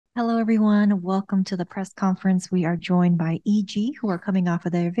Hello, everyone. Welcome to the press conference. We are joined by EG, who are coming off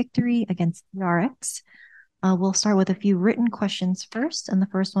of their victory against DRX. We'll start with a few written questions first, and the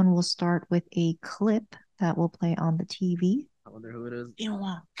first one will start with a clip that will play on the TV. I wonder who it is.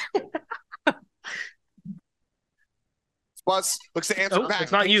 Plus looks to answer back.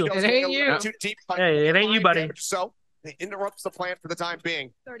 It's not you. It ain't you. Too deep. Hey, it ain't you, buddy. So it interrupts the plan for the time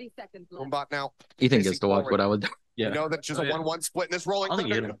being. 30 seconds left. Boombot now. Ethan gets to watch what I would do. You know that just a 1-1 split in this rolling I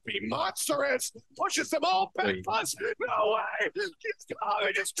think thunder could be monstrous. Pushes them all back. Plus, no way. He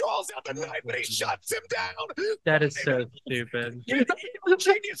just draws out the knife, but he shuts him down. That is so stupid.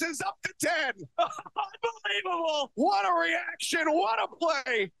 Genius is up to 10. Unbelievable. What a reaction. What a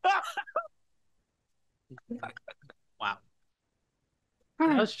play. Wow.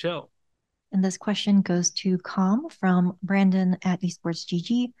 That was chill. And this question goes to Com from Brandon at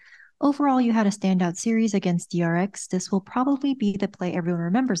EsportsGG. Overall, you had a standout series against DRX. This will probably be the play everyone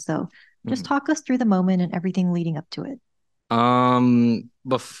remembers, though. Just talk us through the moment and everything leading up to it.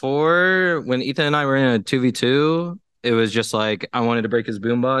 Before, when Ethan and I were in a 2v2, it was just like I wanted to break his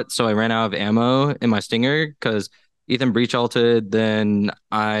boombot, so I ran out of ammo in my stinger because Ethan breach ulted, then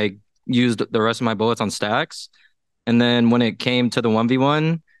I used the rest of my bullets on stacks. And then when it came to the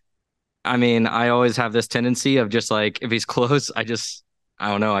 1v1, I mean, I always have this tendency of just like, if he's close, I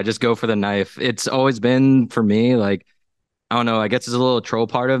don't know, I just go for the knife. It's always been for me, like, I don't know, I guess it's a little troll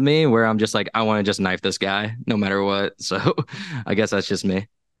part of me where I'm just like, I want to just knife this guy no matter what. So I guess that's just me.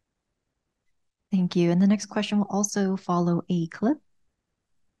 Thank you. And the next question will also follow a clip.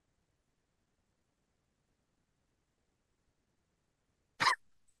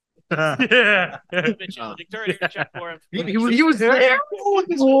 Yeah. He was there.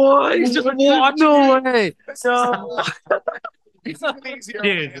 What? He's just watching. No way. No. Dude,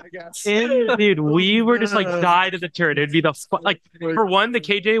 Dude, we were just like died at the turret. It'd be like, for one, the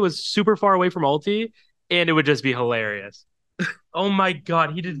KJ was super far away from ulti, and it would just be hilarious. Oh my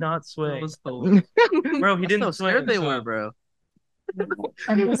god, he did not swing. Bro, he didn't swing. Scared they were, bro. I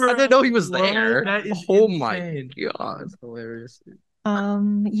I didn't know he was there. That is Oh insane. my god, that's hilarious.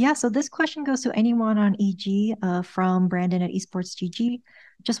 Yeah, so this question goes to anyone on EG from Brandon at EsportsGG.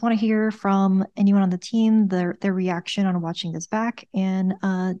 Just want to hear from anyone on the team, their reaction on watching this back, and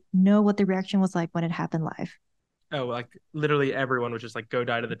know what the reaction was like when it happened live. Oh, like literally everyone was just like, go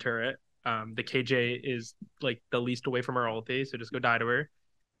die to the turret. The KJ is like the least away from our ulti, so just go die to her.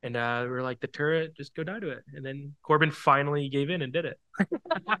 And we were like, the turret, just go die to it. And then Corbin finally gave in and did it.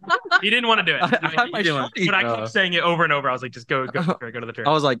 He didn't want to do it. But I kept saying it over and over. I was like, just go to the turret.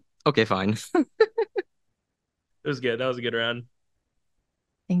 I was like, okay, fine. It was good. That was a good round.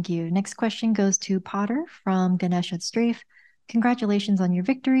 Thank you. Next question goes to Potter from Ganesh at Strafe. Congratulations on your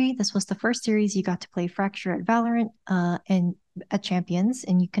victory. This was the first series you got to play Fracture at VALORANT and at Champions,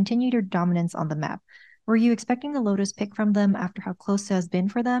 and you continued your dominance on the map. Were you expecting the Lotus pick from them after how close it has been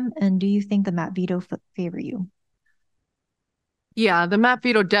for them? And do you think the map veto favor you? Yeah, the map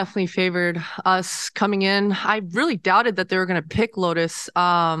veto definitely favored us coming in. I really doubted that they were going to pick Lotus.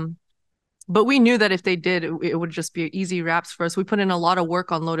 But we knew that if they did, it would just be easy wraps for us. We put in a lot of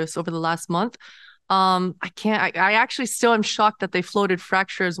work on Lotus over the last month. I actually still am shocked that they floated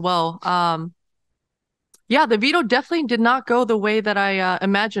Fracture as well. Yeah, the veto definitely did not go the way that I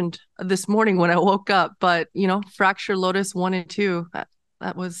imagined this morning when I woke up. But, you know, Fracture, Lotus 1 and 2,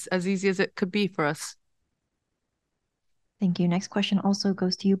 that was as easy as it could be for us. Thank you. Next question also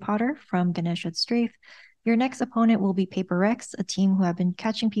goes to you, Potter, from Ganesh at Strafe. Your next opponent will be Paper X, a team who have been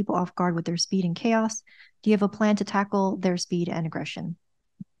catching people off guard with their speed and chaos. Do you have a plan to tackle their speed and aggression?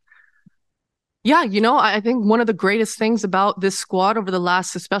 Yeah, you know, I think one of the greatest things about this squad over the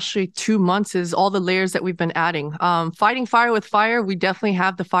last, especially 2 months, is all the layers that we've been adding. Fighting fire with fire, we definitely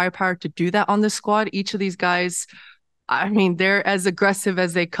have the firepower to do that on this squad. Each of these guys, I mean, they're as aggressive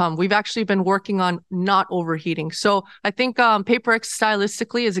as they come. We've actually been working on not overheating. So I think Paper X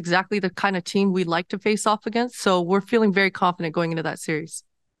stylistically is exactly the kind of team we like to face off against. So we're feeling very confident going into that series.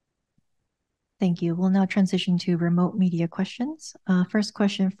 Thank you. We'll now transition to remote media questions. First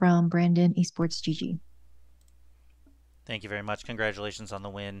question from Brandon, EsportsGG. Thank you very much. Congratulations on the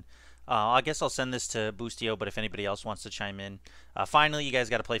win. I guess I'll send this to Boostio, but if anybody else wants to chime in. Finally, you guys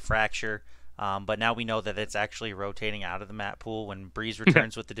got to play Fracture, but now we know that it's actually rotating out of the map pool when Breeze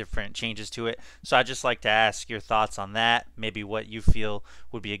returns with the different changes to it. So I'd just like to ask your thoughts on that, maybe what you feel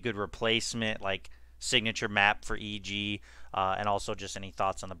would be a good replacement, like signature map for EG, and also just any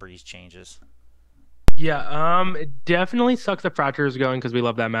thoughts on the Breeze changes. Yeah, it definitely sucks that Fracture is going because we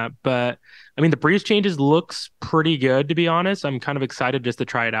love that map. But I mean, the Breeze changes looks pretty good, to be honest. I'm kind of excited just to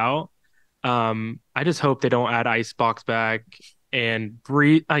try it out. I just hope they don't add Icebox back. And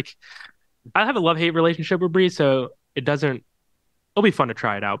Bree, like, I have a love-hate relationship with Bree, so it'll be fun to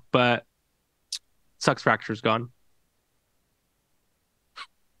try it out, but sucks Fracture's gone.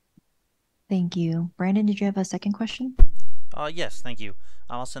 Thank you. Brandon, did you have a second question? Yes, thank you.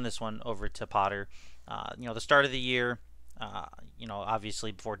 I'll send this one over to Potter. The start of the year,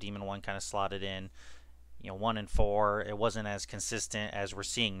 obviously before Demon 1 kind of slotted in, 1 and 4, it wasn't as consistent as we're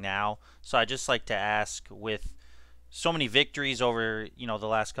seeing now. So I'd just like to ask, with so many victories over, the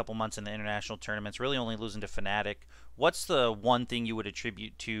last couple months in the international tournaments, really only losing to Fnatic, what's the one thing you would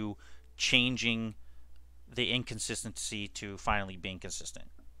attribute to changing the inconsistency to finally being consistent?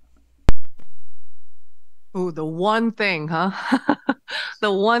 Oh, the one thing, huh?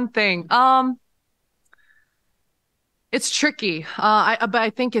 The one thing. It's tricky. But I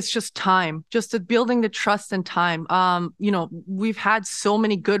think it's just time, just building the trust and time. We've had so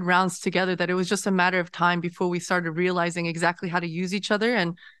many good rounds together that it was just a matter of time before we started realizing exactly how to use each other.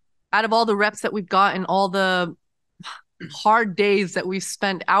 And out of all the reps that we've got and all the hard days that we've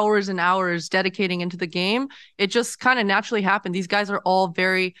spent hours and hours dedicating into the game, it just kind of naturally happened. These guys are all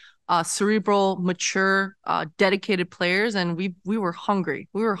very cerebral, mature, dedicated players, and we were hungry.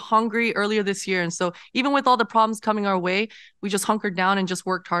 We were hungry earlier this year, and so even with all the problems coming our way, we just hunkered down and just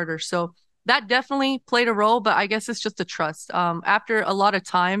worked harder. So that definitely played a role, but I guess it's just a trust. After a lot of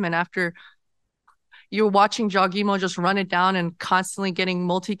time, and after you're watching Jogimo just run it down and constantly getting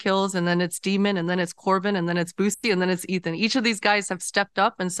multi-kills, and then it's Demon, and then it's Corbin, and then it's Boosty, and then it's Ethan. Each of these guys have stepped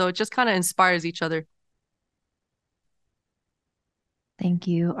up, and so it just kind of inspires each other. Thank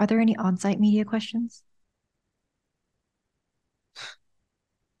you. Are there any on-site media questions?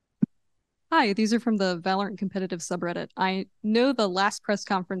 Hi, these are from the Valorant competitive subreddit. I know the last press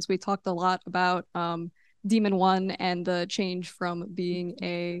conference we talked a lot about Demon 1 and the change from being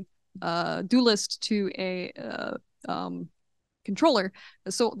a duelist to a controller.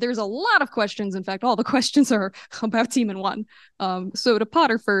 So there's a lot of questions. In fact, all the questions are about Demon 1. So to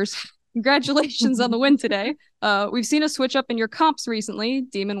Potter first, congratulations on the win today. We've seen a switch up in your comps recently.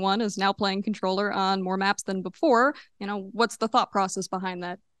 Demon 1 is now playing controller on more maps than before. What's the thought process behind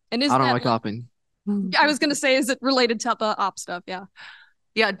that? And I don't like opping. I was going to say, is it related to the op stuff? Yeah.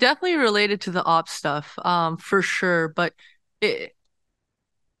 Yeah, definitely related to the op stuff, for sure. But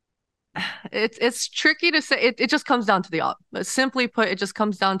it's tricky to say. It just comes down to the op. But simply put, it just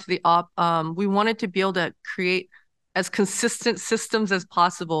comes down to the op. We wanted to be able to create as consistent systems as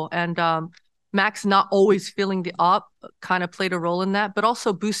possible, and Max not always feeling the op kind of played a role in that. But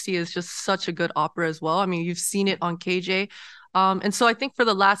also Boosty is just such a good opera as well. I mean, you've seen it on KJ. And so I think for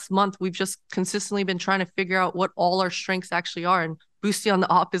the last month, we've just consistently been trying to figure out what all our strengths actually are, and Boosty on the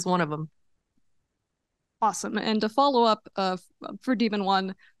op is one of them. Awesome. And to follow up for Demon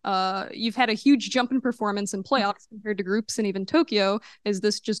 1, you've had a huge jump in performance in playoffs compared to groups and even Tokyo. Is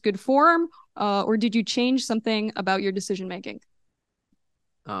this just good form, or did you change something about your decision making?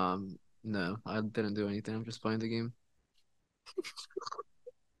 No, I didn't do anything. I'm just playing the game.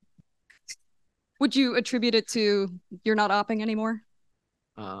 Would you attribute it to you're not opping anymore?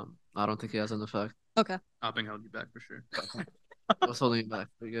 I don't think it has an effect. Okay. Opping held you back for sure. I was holding it back,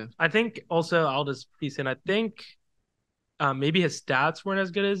 but yeah. I think also, I'll just piece in, I think maybe his stats weren't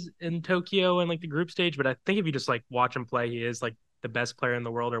as good as in Tokyo and like the group stage, but I think if you just like watch him play, he is like the best player in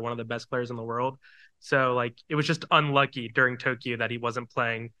the world, or one of the best players in the world. So like it was just unlucky during Tokyo that he wasn't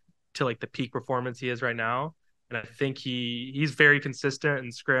playing to like the peak performance he is right now. And I think he's very consistent in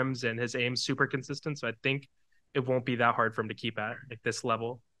scrims, and his aim's super consistent. So I think it won't be that hard for him to keep at like this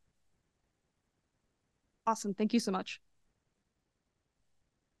level. Awesome. Thank you so much.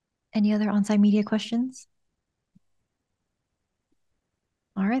 Any other on-site media questions?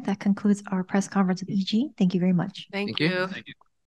 All right, that concludes our press conference with EG. Thank you very much. Thank you. Thank you.